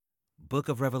book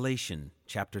of Revelation,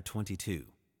 chapter 22.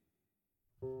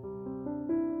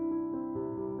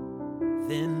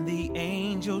 Then the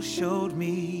angel showed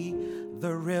me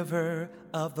the river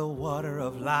of the water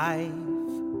of life,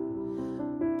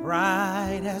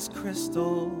 bright as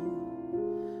crystal,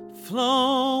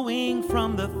 flowing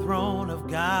from the throne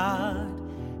of God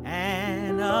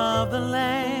and of the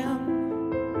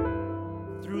Lamb,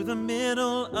 through the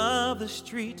middle of the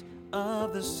street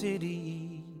of the city.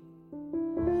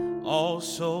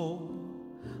 Also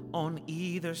on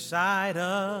either side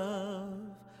of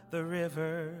the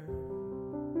river,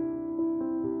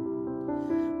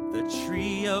 the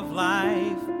tree of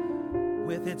life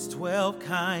with its 12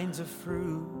 kinds of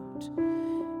fruit,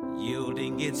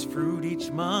 yielding its fruit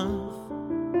each month.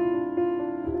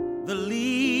 The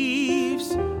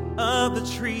leaves of the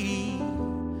tree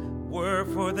were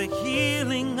for the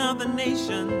healing of the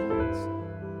nations.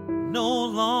 No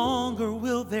longer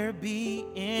will there be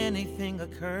anything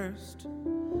accursed,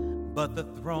 but the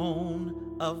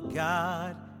throne of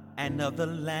God and of the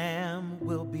Lamb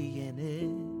will be in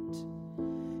it,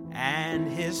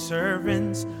 and his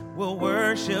servants will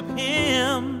worship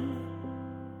him.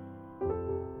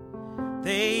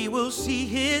 They will see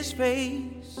his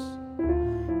face,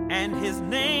 and his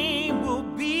name will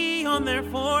be on their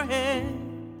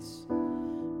foreheads,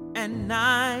 and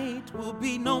night will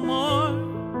be no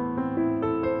more.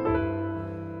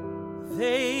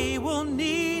 They will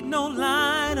need no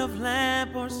light of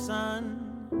lamp or sun,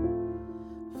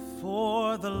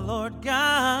 for the Lord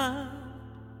God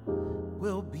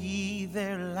will be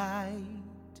their light,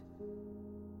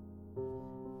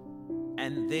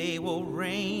 and they will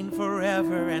reign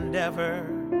forever and ever.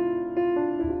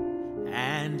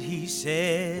 And he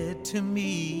said to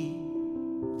me,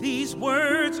 these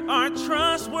words are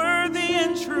trustworthy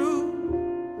and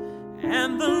true,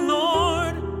 and the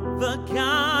Lord, the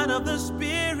God of the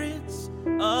spirits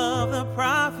of the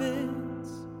prophets,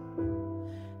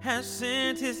 has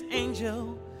sent his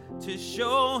angel to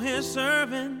show his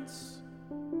servants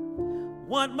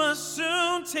what must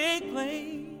soon take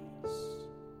place.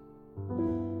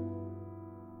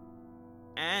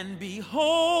 And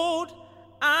behold,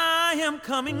 I am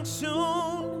coming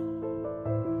soon.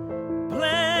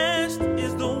 Blessed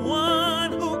is the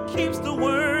one who keeps the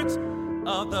words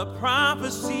of the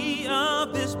prophecy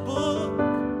of this book.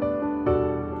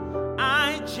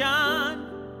 I, John,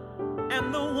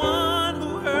 am the one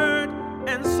who heard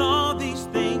and saw these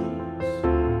things.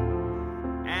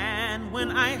 And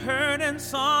when I heard and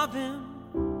saw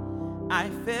them, I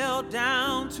fell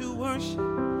down to worship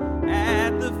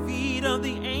at the feet of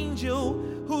the angel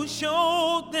who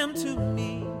showed them to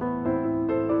me.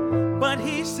 But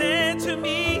he said to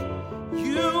me,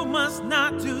 you must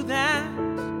not do that.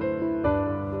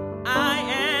 I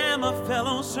am a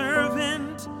fellow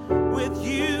servant with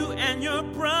you and your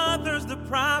brothers, the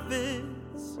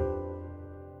prophets,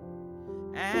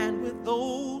 and with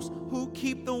those who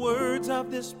keep the words of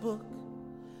this book.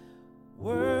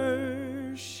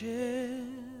 Worship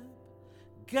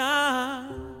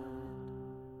God.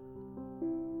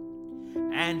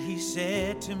 And he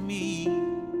said to me,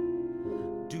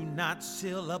 do not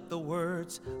seal up the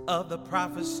words of the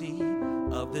prophecy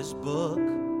of this book,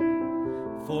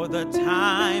 for the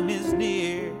time is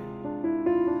near.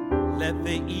 Let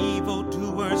the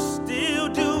evildoers still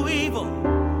do evil,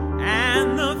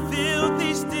 and the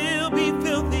filthy still be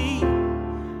filthy,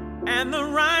 and the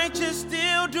righteous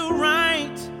still do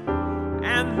right,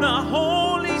 and the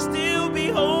holy still be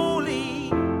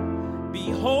holy.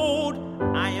 Behold,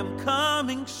 I am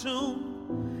coming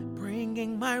soon,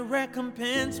 bringing my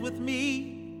recompense with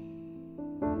me,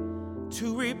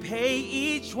 to repay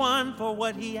each one for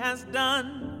what he has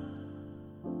done.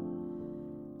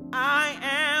 I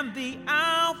am the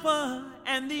Alpha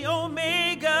and the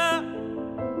Omega,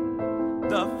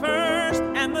 the first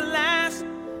and the last,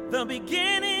 the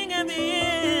beginning and the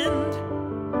end.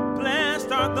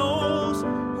 Blessed are those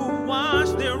who wash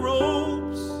their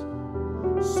robes,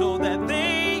 so that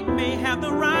they may have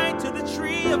the right to the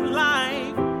tree of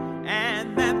life,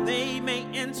 and that they may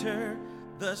enter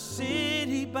the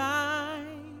city by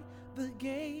the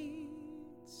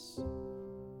gates.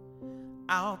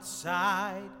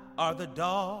 Outside are the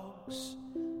dogs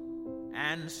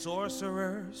and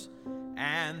sorcerers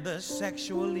and the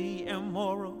sexually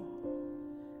immoral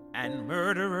and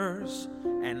murderers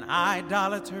and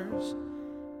idolaters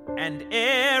and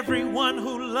everyone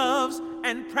who loves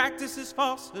and practices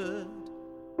falsehood.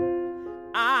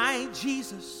 I,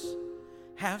 Jesus,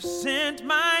 have sent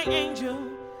my angel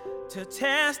to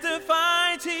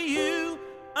testify to you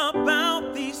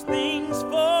about these things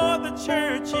for the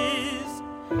churches.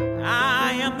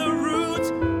 I am the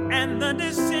root and the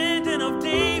descendant Lion of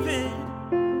David,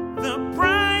 the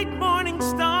bright morning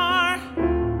star.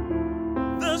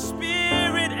 The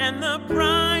Spirit and the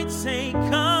bride say,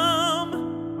 come.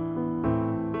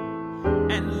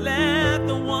 And let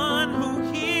the one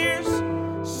who hears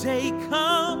say,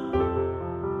 come.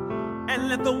 And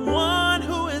let the one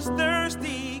who is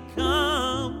thirsty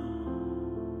come.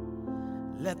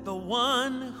 Let the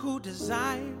one who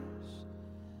desires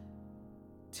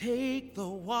take the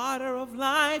water of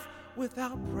life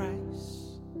without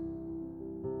price.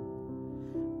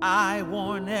 I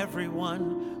warn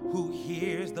everyone who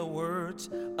hears the words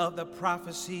of the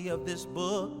prophecy of this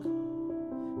book.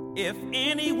 If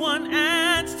anyone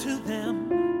adds to them,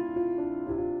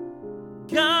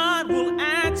 God will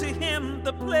add to him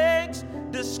the plagues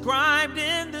described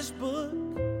in this book.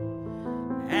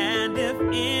 And if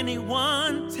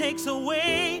anyone takes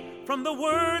away from the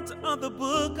words of the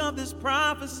book of this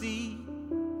prophecy,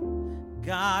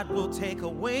 God will take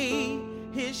away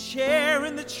his share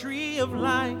in the tree of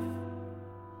life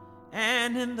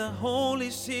and in the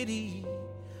holy city,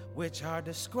 which are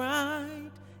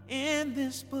described in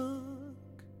this book.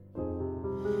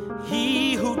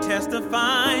 He who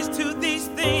testifies to these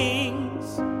things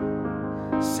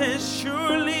says,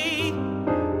 surely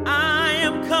I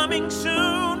am coming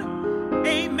soon.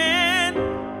 Amen.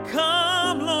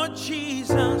 Come, Lord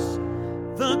Jesus.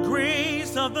 The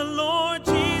grace of the Lord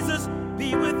Jesus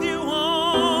be with you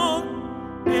all.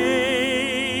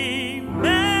 Amen.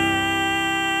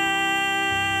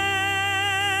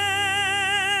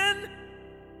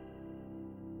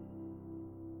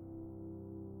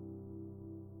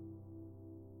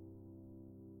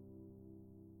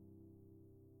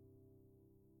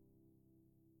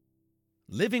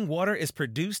 Living Water is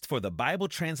produced for the Bible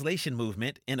Translation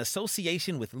Movement in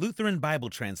association with Lutheran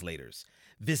Bible Translators.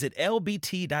 Visit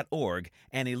lbt.org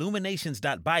and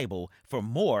illuminations.bible for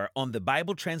more on the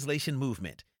Bible Translation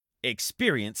Movement.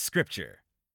 Experience Scripture.